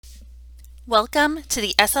Welcome to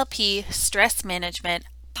the SLP Stress Management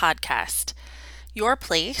Podcast, your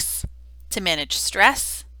place to manage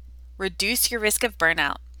stress, reduce your risk of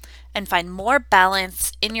burnout, and find more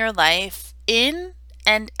balance in your life in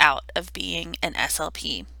and out of being an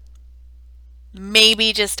SLP.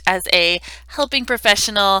 Maybe just as a helping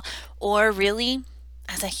professional or really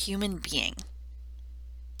as a human being.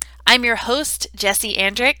 I'm your host, Jessie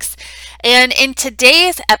Andrix, and in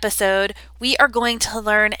today's episode, we are going to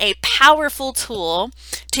learn a powerful tool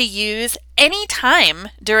to use anytime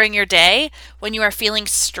during your day when you are feeling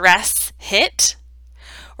stress hit.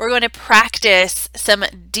 We're going to practice some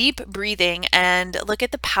deep breathing and look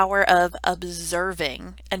at the power of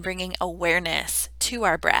observing and bringing awareness to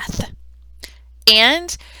our breath.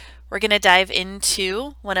 And we're going to dive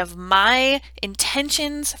into one of my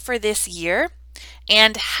intentions for this year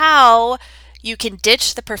and how you can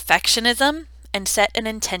ditch the perfectionism and set an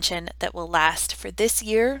intention that will last for this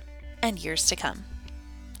year and years to come.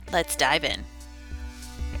 Let's dive in.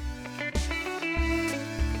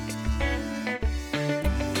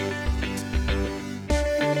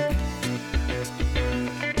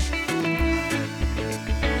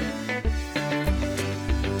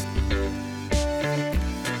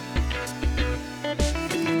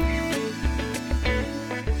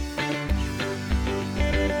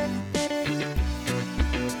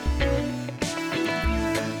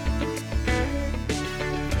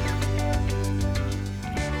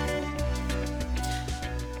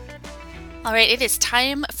 All right, it is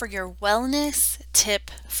time for your wellness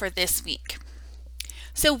tip for this week.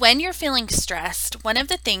 So when you're feeling stressed, one of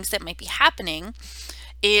the things that might be happening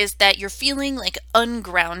is that you're feeling like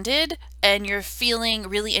ungrounded and you're feeling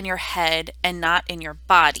really in your head and not in your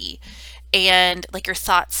body. And like your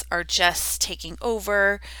thoughts are just taking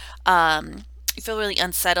over. You feel really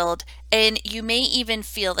unsettled, and you may even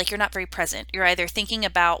feel like you're not very present. You're either thinking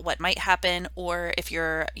about what might happen, or if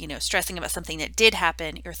you're, stressing about something that did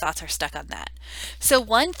happen, your thoughts are stuck on that. So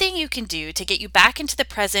one thing you can do to get you back into the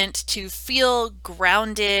present, to feel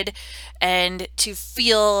grounded and to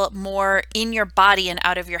feel more in your body and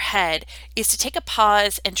out of your head, is to take a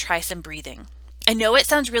pause and try some breathing. I know it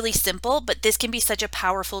sounds really simple, but this can be such a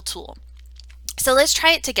powerful tool. So let's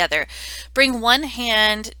try it together. Bring one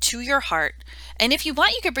hand to your heart. And if you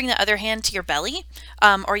want, you could bring the other hand to your belly,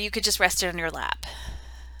 or you could just rest it on your lap.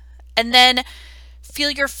 And then feel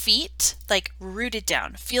your feet like rooted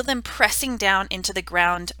down. Feel them pressing down into the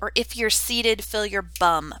ground. Or if you're seated, feel your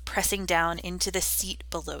bum pressing down into the seat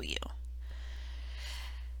below you.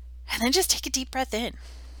 And then just take a deep breath in.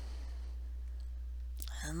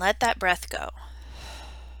 And let that breath go.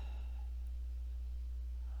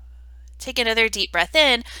 Take another deep breath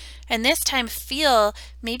in, and this time feel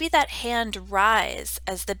maybe that hand rise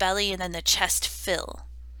as the belly and then the chest fill.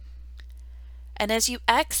 And as you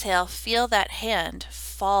exhale, feel that hand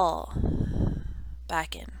fall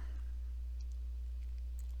back in.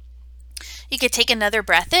 You could take another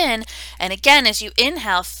breath in, and again, as you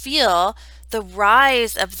inhale, feel the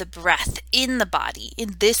rise of the breath in the body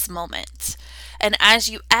in this moment. And as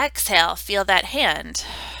you exhale, feel that hand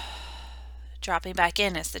dropping back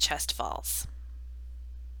in as the chest falls.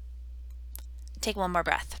 Take one more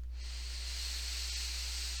breath.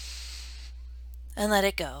 And let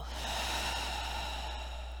it go.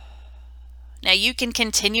 Now you can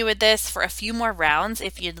continue with this for a few more rounds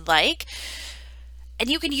if you'd like. And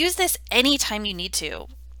you can use this anytime you need to.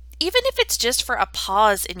 Even if it's just for a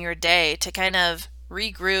pause in your day to kind of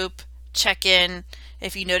regroup, check in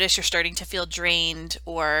if you notice you're starting to feel drained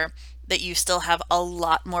or that you still have a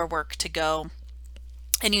lot more work to go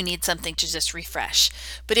and you need something to just refresh.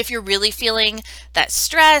 But if you're really feeling that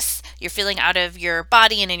stress, you're feeling out of your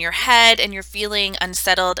body and in your head, and you're feeling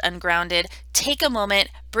unsettled, ungrounded, take a moment,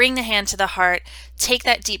 bring the hand to the heart, take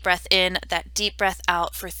that deep breath in, that deep breath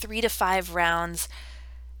out for 3 to 5 rounds,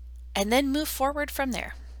 and then move forward from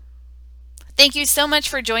there. Thank you so much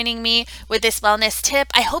for joining me with this wellness tip.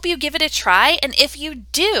 I hope you give it a try. And if you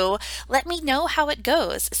do, let me know how it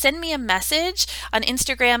goes. Send me a message on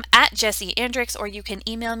Instagram at Jessie Andrix, or you can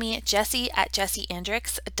email me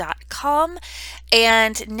jessie@jessieandrix.com.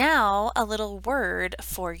 And now a little word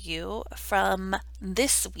for you from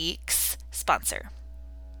this week's sponsor.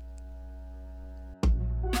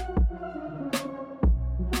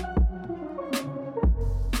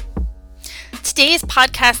 Today's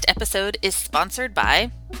podcast episode is sponsored by,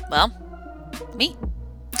 me.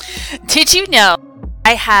 Did you know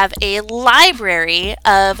I have a library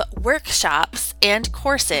of workshops and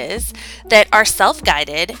courses that are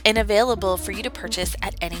self-guided and available for you to purchase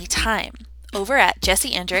at any time over at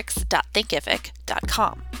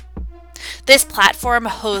jessieandrix.thinkific.com. This platform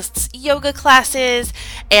hosts yoga classes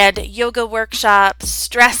and yoga workshops,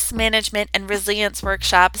 stress management and resilience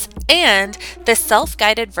workshops, and the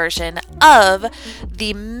self-guided version of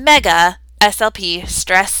the Mega SLP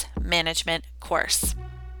Stress Management course.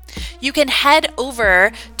 You can head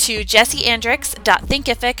over to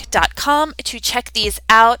jessieandrix.thinkific.com to check these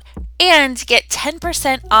out and get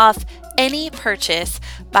 10% off any purchase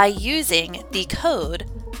by using the code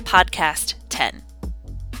podcast10.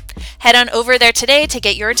 Head on over there today to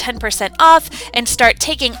get your 10% off and start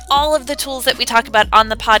taking all of the tools that we talk about on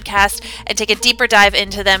the podcast and take a deeper dive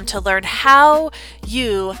into them to learn how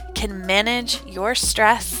you can manage your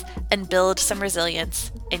stress and build some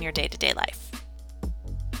resilience in your day-to-day life.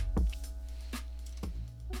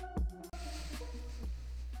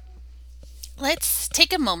 Let's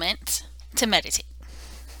take a moment to meditate.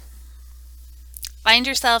 Find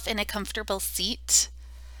yourself in a comfortable seat.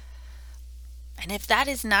 And if that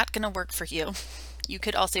is not going to work for you, you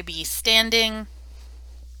could also be standing,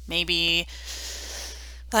 maybe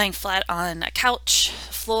lying flat on a couch,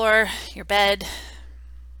 floor, your bed.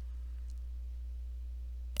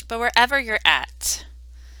 But wherever you're at,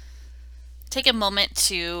 take a moment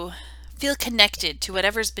to feel connected to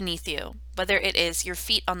whatever's beneath you, whether it is your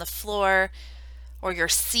feet on the floor or your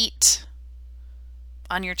seat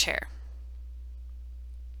on your chair.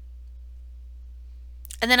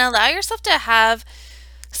 And then allow yourself to have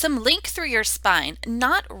some link through your spine,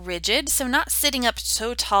 not rigid, so not sitting up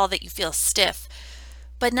so tall that you feel stiff,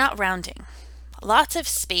 but not rounding. Lots of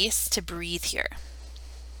space to breathe here.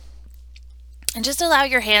 And just allow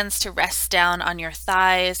your hands to rest down on your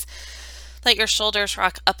thighs. Let your shoulders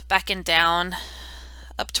rock up, back, and down,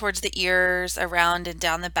 up towards the ears, around and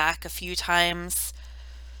down the back a few times.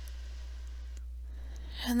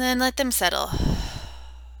 And then let them settle.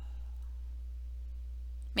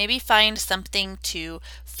 Maybe find something to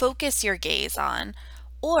focus your gaze on,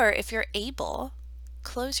 or if you're able,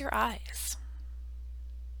 close your eyes.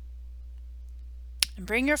 And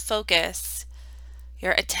bring your focus,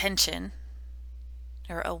 your attention,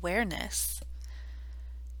 your awareness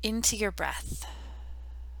into your breath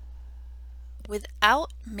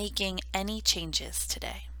without making any changes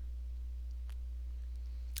today.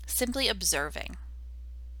 Simply observing.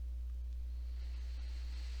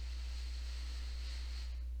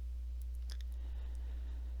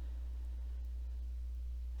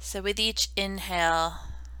 So with each inhale,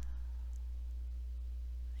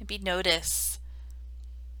 maybe notice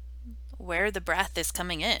where the breath is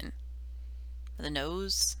coming in, the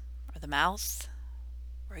nose or the mouth,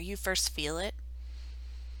 where you first feel it.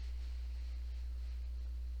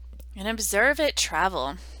 And observe it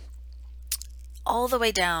travel all the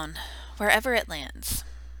way down, wherever it lands.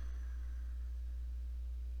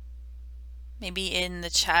 Maybe in the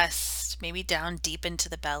chest, maybe down deep into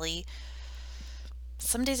the belly.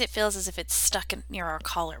 Some days it feels as if it's stuck near our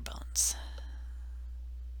collarbones.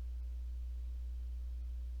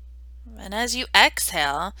 And as you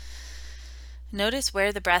exhale, notice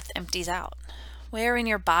where the breath empties out. Where in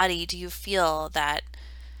your body do you feel that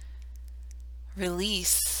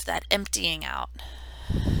release, that emptying out?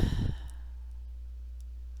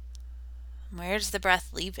 Where's the breath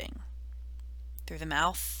leaving? Through the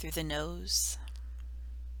mouth, through the nose?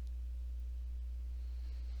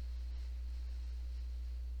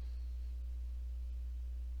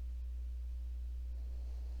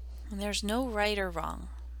 And there's no right or wrong.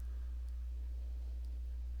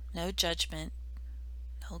 No judgment,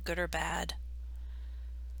 no good or bad.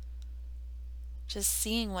 Just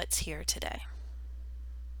seeing what's here today.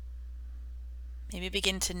 Maybe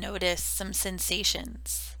begin to notice some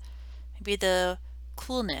sensations. Maybe the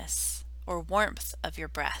coolness or warmth of your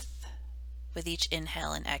breath with each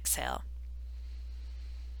inhale and exhale.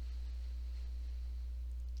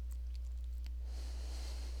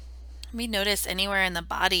 Maybe notice anywhere in the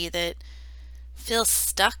body that feels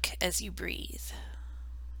stuck as you breathe.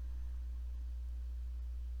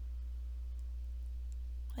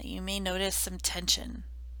 You may notice some tension,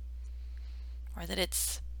 or that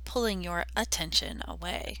it's pulling your attention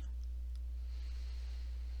away.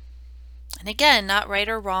 And again, not right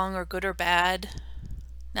or wrong or good or bad,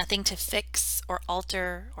 nothing to fix or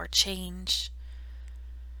alter or change.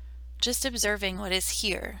 Just observing what is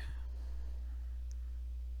here.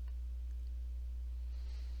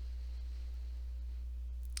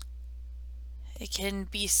 It can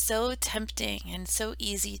be so tempting and so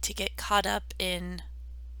easy to get caught up in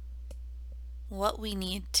what we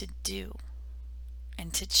need to do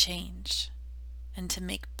and to change and to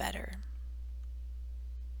make better.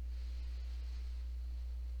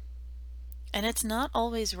 And it's not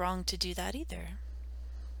always wrong to do that either.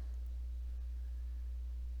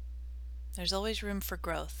 There's always room for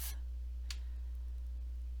growth.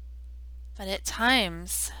 But at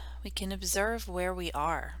times, we can observe where we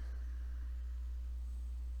are.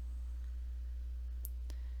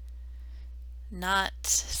 Not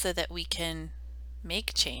so that we can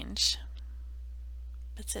make change,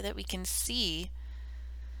 but so that we can see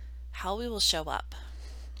how we will show up,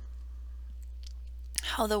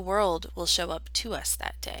 how the world will show up to us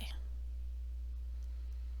that day,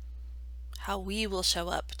 how we will show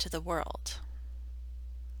up to the world.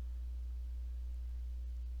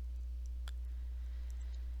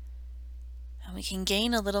 And we can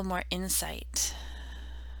gain a little more insight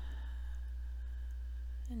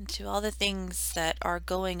into all the things that are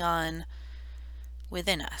going on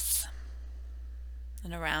within us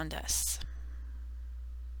and around us.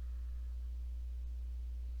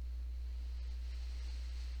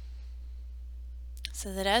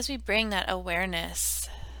 So that as we bring that awareness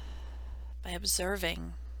by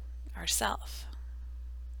observing ourselves,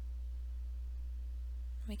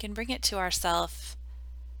 we can bring it to ourselves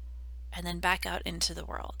and then back out into the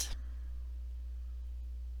world.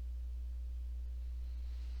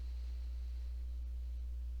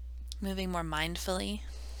 Moving more mindfully,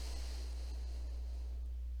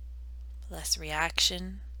 less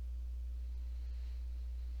reaction.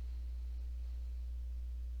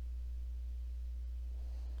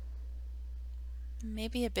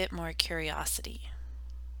 Maybe a bit more curiosity,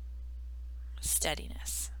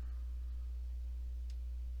 steadiness,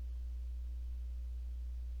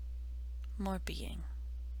 more being.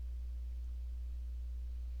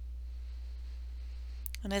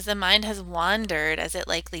 And as the mind has wandered, as it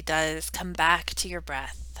likely does, come back to your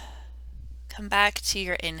breath. Come back to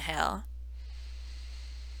your inhale.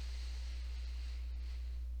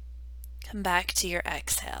 Come back to your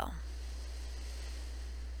exhale.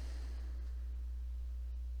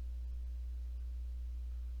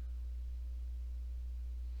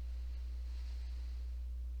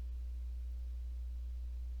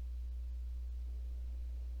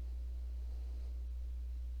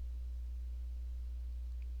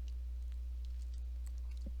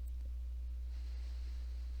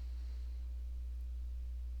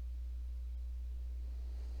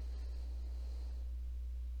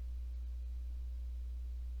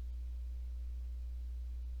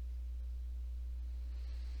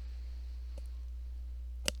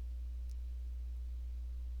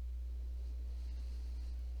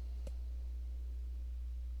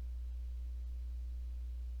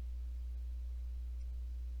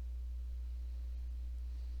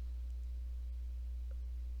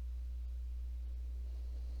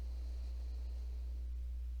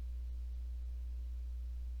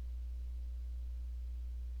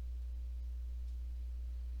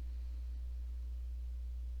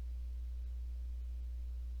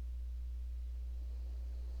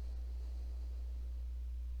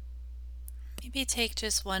 Maybe take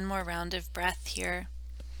just one more round of breath here.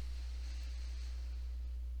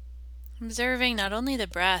 Observing not only the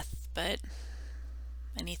breath, but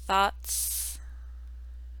any thoughts,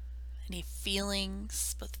 any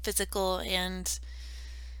feelings, both physical and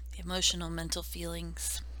the emotional, mental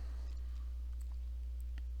feelings.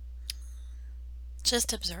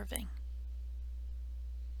 Just observing.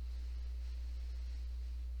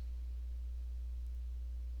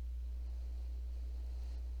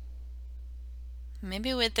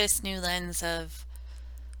 Maybe with this new lens of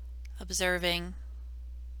observing,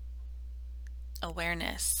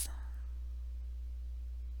 awareness,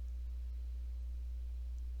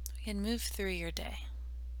 you can move through your day,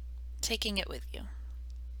 taking it with you.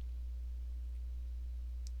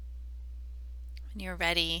 When you're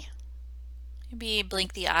ready, maybe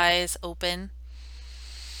blink the eyes open,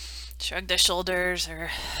 shrug the shoulders,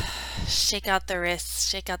 or shake out the wrists,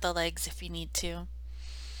 shake out the legs if you need to.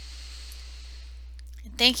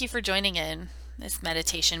 And thank you for joining in this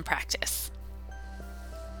meditation practice.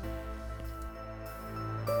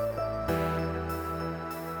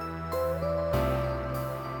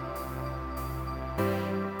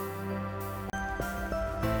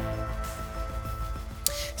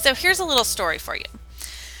 So here's a little story for you.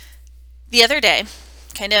 The other day,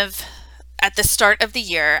 kind of at the start of the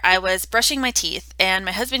year, I was brushing my teeth and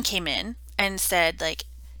my husband came in and said, like,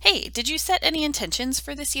 "Hey, did you set any intentions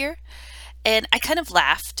for this year?" And I kind of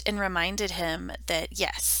laughed and reminded him that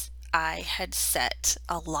yes, I had set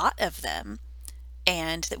a lot of them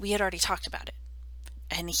and that we had already talked about it.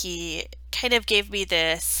 And he kind of gave me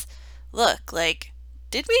this look like,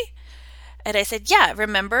 "Did we?" And I said, "Yeah,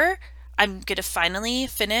 remember, I'm going to finally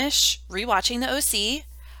finish rewatching the OC.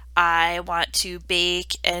 I want to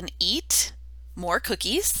bake and eat more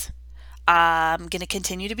cookies. I'm going to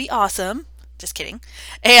continue to be awesome. Just kidding.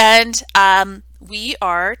 And we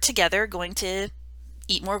are together going to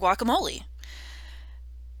eat more guacamole.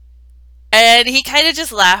 And he kind of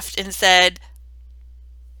just laughed and said,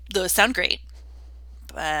 those sound great,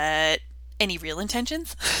 but any real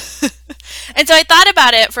intentions? And so I thought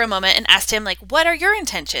about it for a moment and asked him, like, what are your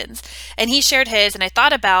intentions? And he shared his, and I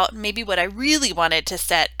thought about maybe what I really wanted to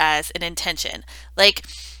set as an intention. Like,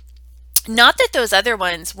 not that those other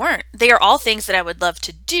ones weren't. They are all things that I would love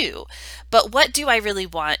to do. But what do I really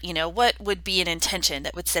want? What would be an intention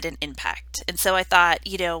that would set an impact? And so I thought,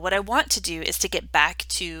 what I want to do is to get back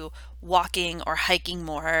to walking or hiking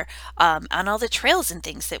more on all the trails and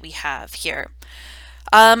things that we have here.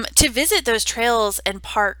 To visit those trails and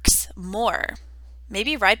parks more.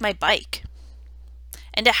 Maybe ride my bike.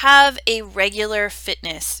 And to have a regular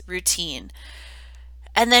fitness routine.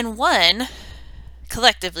 And then one,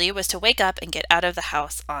 collectively, was to wake up and get out of the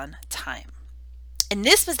house on time. And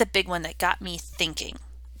this was the big one that got me thinking.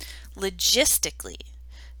 Logistically,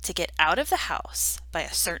 to get out of the house by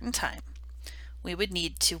a certain time, we would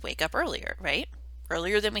need to wake up earlier, right?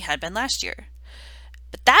 Earlier than we had been last year.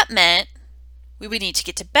 But that meant we would need to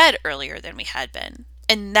get to bed earlier than we had been.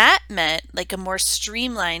 And that meant like a more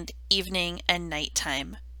streamlined evening and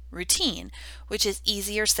nighttime routine, which is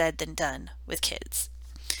easier said than done with kids.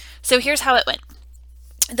 So here's how it went.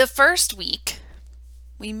 The first week,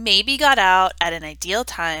 we maybe got out at an ideal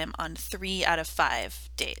time on 3 out of 5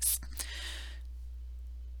 days.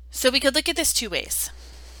 So we could look at this two ways.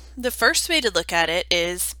 The first way to look at it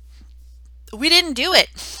is we didn't do it,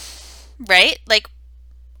 right? Like,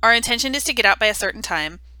 our intention is to get out by a certain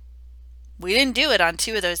time. We didn't do it on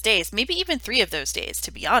 2 of those days, maybe even 3 of those days,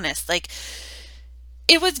 to be honest. Like,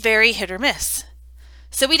 it was very hit or miss.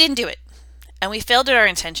 So we didn't do it. And we failed at our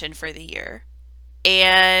intention for the year.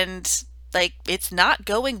 And it's not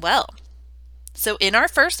going well. So in our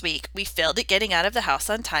first week, we failed at getting out of the house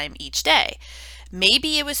on time each day.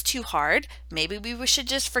 Maybe it was too hard. Maybe we should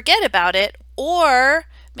just forget about it. Or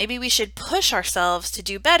maybe we should push ourselves to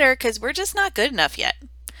do better because we're just not good enough yet.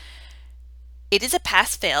 It is a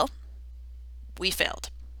pass-fail. We failed.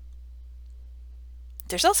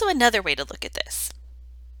 There's also another way to look at this.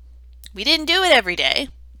 We didn't do it every day,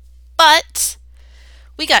 but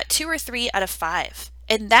we got 2 or 3 out of 5,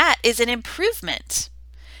 and that is an improvement.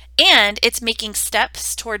 And it's making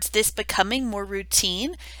steps towards this becoming more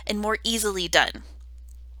routine and more easily done.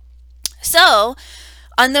 So,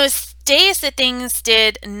 on those days that things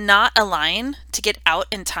did not align to get out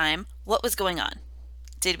in time, what was going on?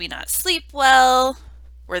 Did we not sleep well?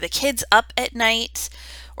 Were the kids up at night?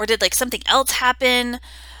 Or did something else happen?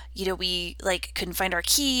 We couldn't find our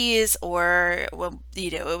keys, or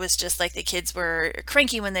it was just like the kids were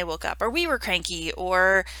cranky when they woke up, or we were cranky,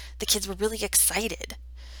 or the kids were really excited.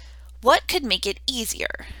 What could make it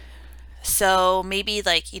easier? So maybe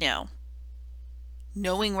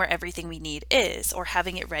knowing where everything we need is, or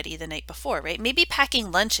having it ready the night before, right? Maybe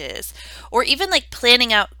packing lunches, or even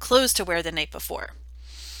planning out clothes to wear the night before.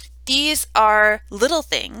 These are little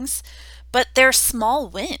things, but they're small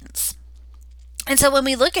wins. And so when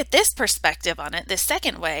we look at this perspective on it, this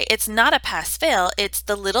second way, it's not a pass-fail, it's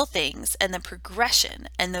the little things and the progression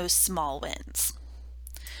and those small wins.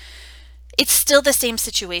 It's still the same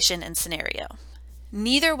situation and scenario.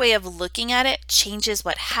 Neither way of looking at it changes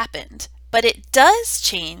what happened, but it does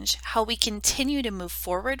change how we continue to move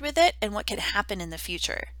forward with it and what can happen in the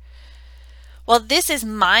future. While this is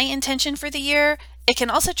my intention for the year, it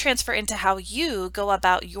can also transfer into how you go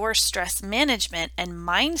about your stress management and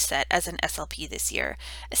mindset as an SLP this year,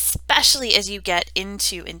 especially as you get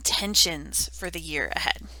into intentions for the year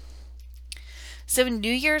ahead. So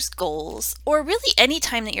New Year's goals, or really any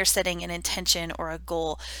time that you're setting an intention or a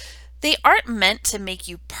goal, they aren't meant to make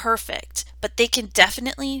you perfect, but they can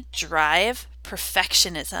definitely drive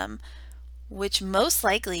perfectionism, which most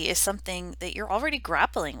likely is something that you're already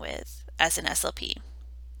grappling with as an SLP.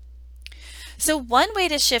 So one way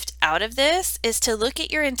to shift out of this is to look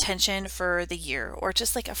at your intention for the year, or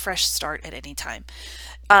just a fresh start at any time,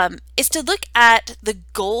 is to look at the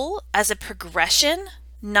goal as a progression,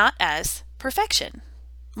 not as perfection,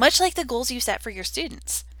 much like the goals you set for your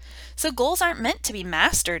students. So goals aren't meant to be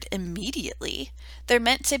mastered immediately. They're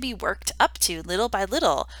meant to be worked up to little by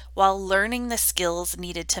little while learning the skills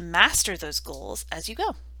needed to master those goals as you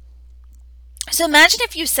go. So imagine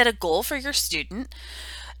if you set a goal for your student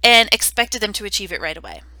and expected them to achieve it right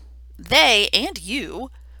away. They and you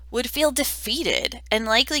would feel defeated and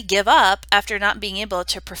likely give up after not being able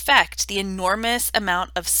to perfect the enormous amount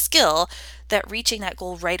of skill that reaching that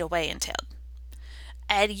goal right away entailed.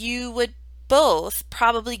 And you would both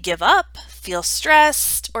probably give up, feel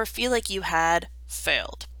stressed, or feel like you had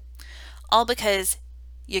failed. all because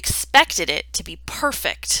you expected it to be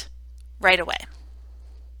perfect right away.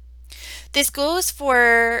 This goes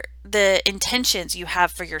for the intentions you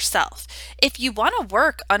have for yourself. If you want to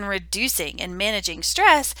work on reducing and managing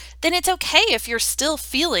stress, then it's okay if you're still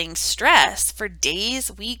feeling stress for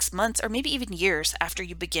days, weeks, months, or maybe even years after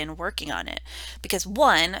you begin working on it. Because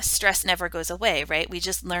one, stress never goes away, right? We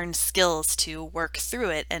just learn skills to work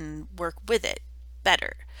through it and work with it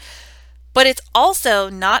better. But it's also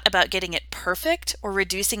not about getting it perfect or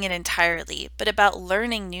reducing it entirely, but about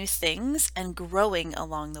learning new things and growing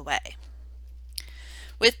along the way.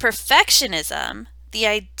 With perfectionism, the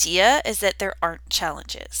idea is that there aren't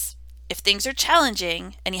challenges. If things are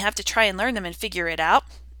challenging and you have to try and learn them and figure it out,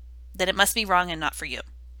 then it must be wrong and not for you.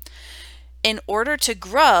 In order to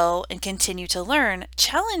grow and continue to learn,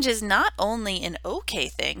 challenge is not only an okay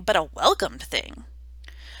thing, but a welcomed thing.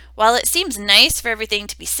 While it seems nice for everything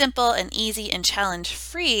to be simple and easy and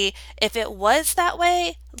challenge-free, if it was that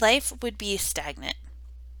way, life would be stagnant.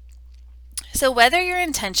 So whether your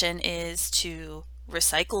intention is to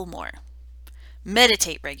recycle more,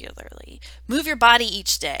 meditate regularly, move your body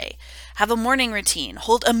each day, have a morning routine,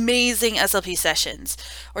 hold amazing SLP sessions,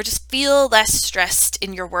 or just feel less stressed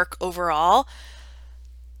in your work overall,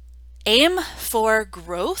 aim for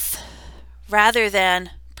growth rather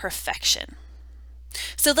than perfection.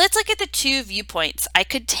 So let's look at the two viewpoints I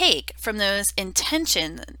could take from my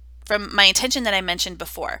intention that I mentioned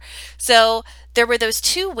before. So there were those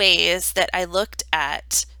two ways that I looked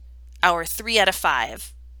at our 3 out of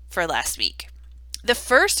 5 for last week. The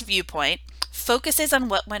first viewpoint focuses on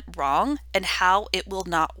what went wrong and how it will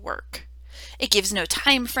not work. It gives no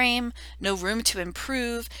time frame, no room to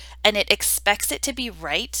improve, and it expects it to be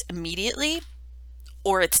right immediately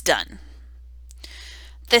or it's done.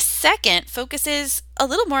 The second focuses a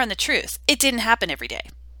little more on the truth. It didn't happen every day.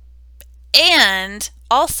 And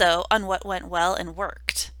also on what went well and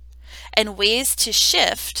worked, and ways to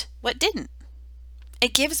shift what didn't.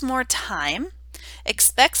 It gives more time,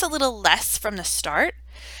 expects a little less from the start,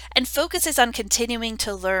 and focuses on continuing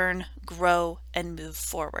to learn, grow, and move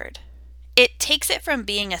forward. It takes it from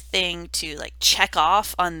being a thing to check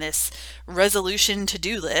off on this resolution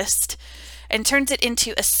to-do list and turns it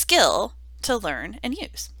into a skill to learn and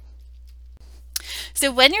use.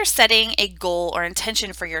 So when you're setting a goal or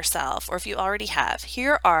intention for yourself, or if you already have,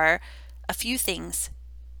 here are a few things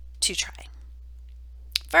to try.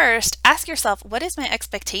 First, ask yourself, what is my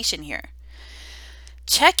expectation here?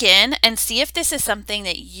 Check in and see if this is something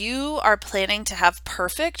that you are planning to have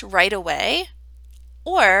perfect right away,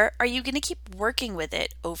 or are you going to keep working with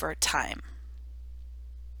it over time?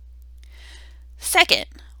 Second,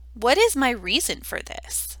 what is my reason for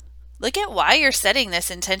this? Look at why you're setting this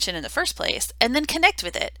intention in the first place and then connect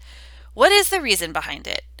with it. What is the reason behind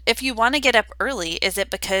it? If you want to get up early, is it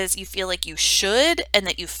because you feel like you should and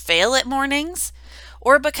that you fail at mornings?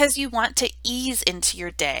 Or because you want to ease into your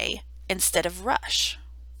day instead of rush?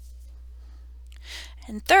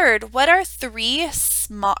 And third, what are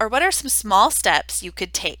some small steps you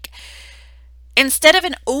could take? Instead of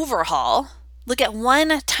an overhaul, look at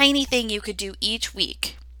one tiny thing you could do each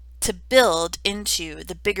week to build into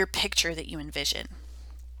the bigger picture that you envision.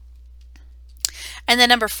 And then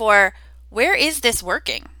number 4, where is this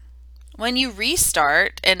working? When you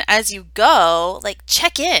restart and as you go,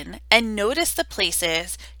 check in and notice the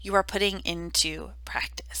places you are putting into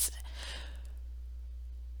practice.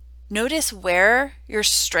 Notice where your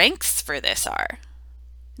strengths for this are.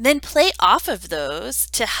 Then play off of those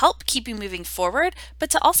to help keep you moving forward,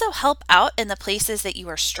 but to also help out in the places that you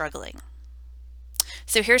are struggling.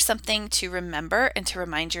 So here's something to remember and to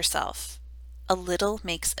remind yourself. A little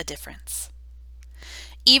makes a difference.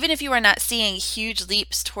 Even if you are not seeing huge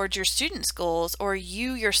leaps towards your students' goals, or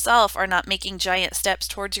you yourself are not making giant steps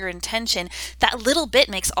towards your intention, that little bit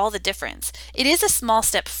makes all the difference. It is a small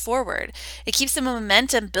step forward. It keeps the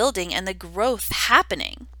momentum building and the growth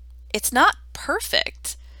happening. It's not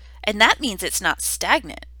perfect, and that means it's not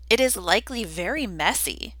stagnant. It is likely very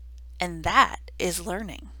messy, and that is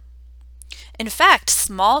learning. In fact,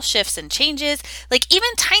 small shifts and changes, even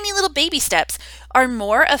tiny little baby steps, are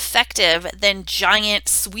more effective than giant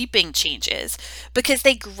sweeping changes because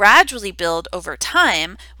they gradually build over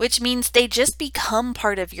time, which means they just become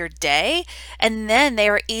part of your day, and then they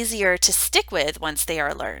are easier to stick with once they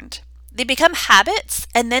are learned. They become habits,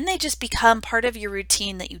 and then they just become part of your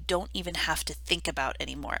routine that you don't even have to think about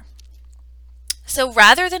anymore. So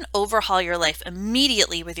rather than overhaul your life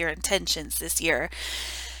immediately with your intentions this year,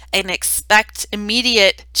 and expect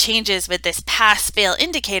immediate changes with this pass-fail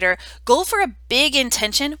indicator, go for a big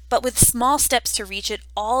intention, but with small steps to reach it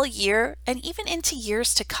all year and even into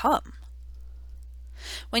years to come.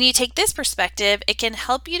 When you take this perspective, it can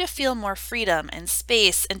help you to feel more freedom and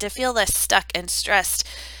space and to feel less stuck and stressed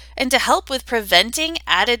and to help with preventing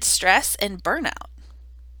added stress and burnout.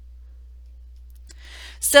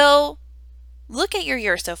 So, look at your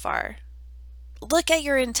year so far. Look at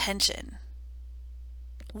your intention.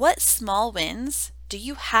 What small wins do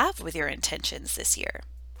you have with your intentions this year?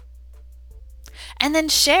 And then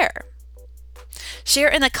share. Share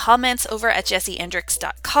in the comments over at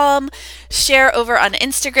jessieandricks.com. Share over on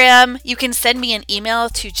Instagram. You can send me an email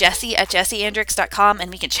to jessie@jessieandricks.com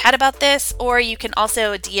and we can chat about this, or you can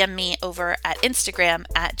also DM me over at Instagram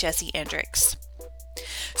at jessieandricks.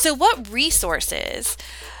 So what resources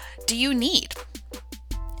do you need?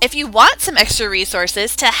 If you want some extra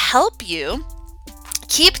resources to help you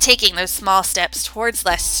keep taking those small steps towards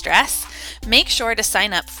less stress, make sure to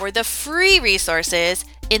sign up for the free resources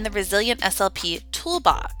in the Resilient SLP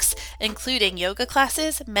Toolbox, including yoga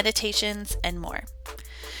classes, meditations, and more.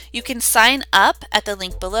 You can sign up at the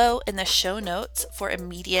link below in the show notes for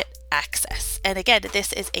immediate access. And again,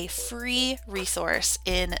 this is a free resource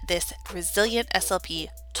in this Resilient SLP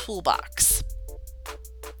Toolbox.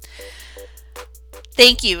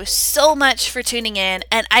 Thank you so much for tuning in,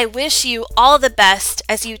 and I wish you all the best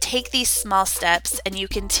as you take these small steps and you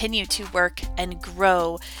continue to work and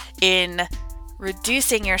grow in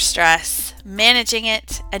reducing your stress, managing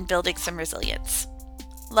it, and building some resilience.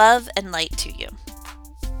 Love and light to you.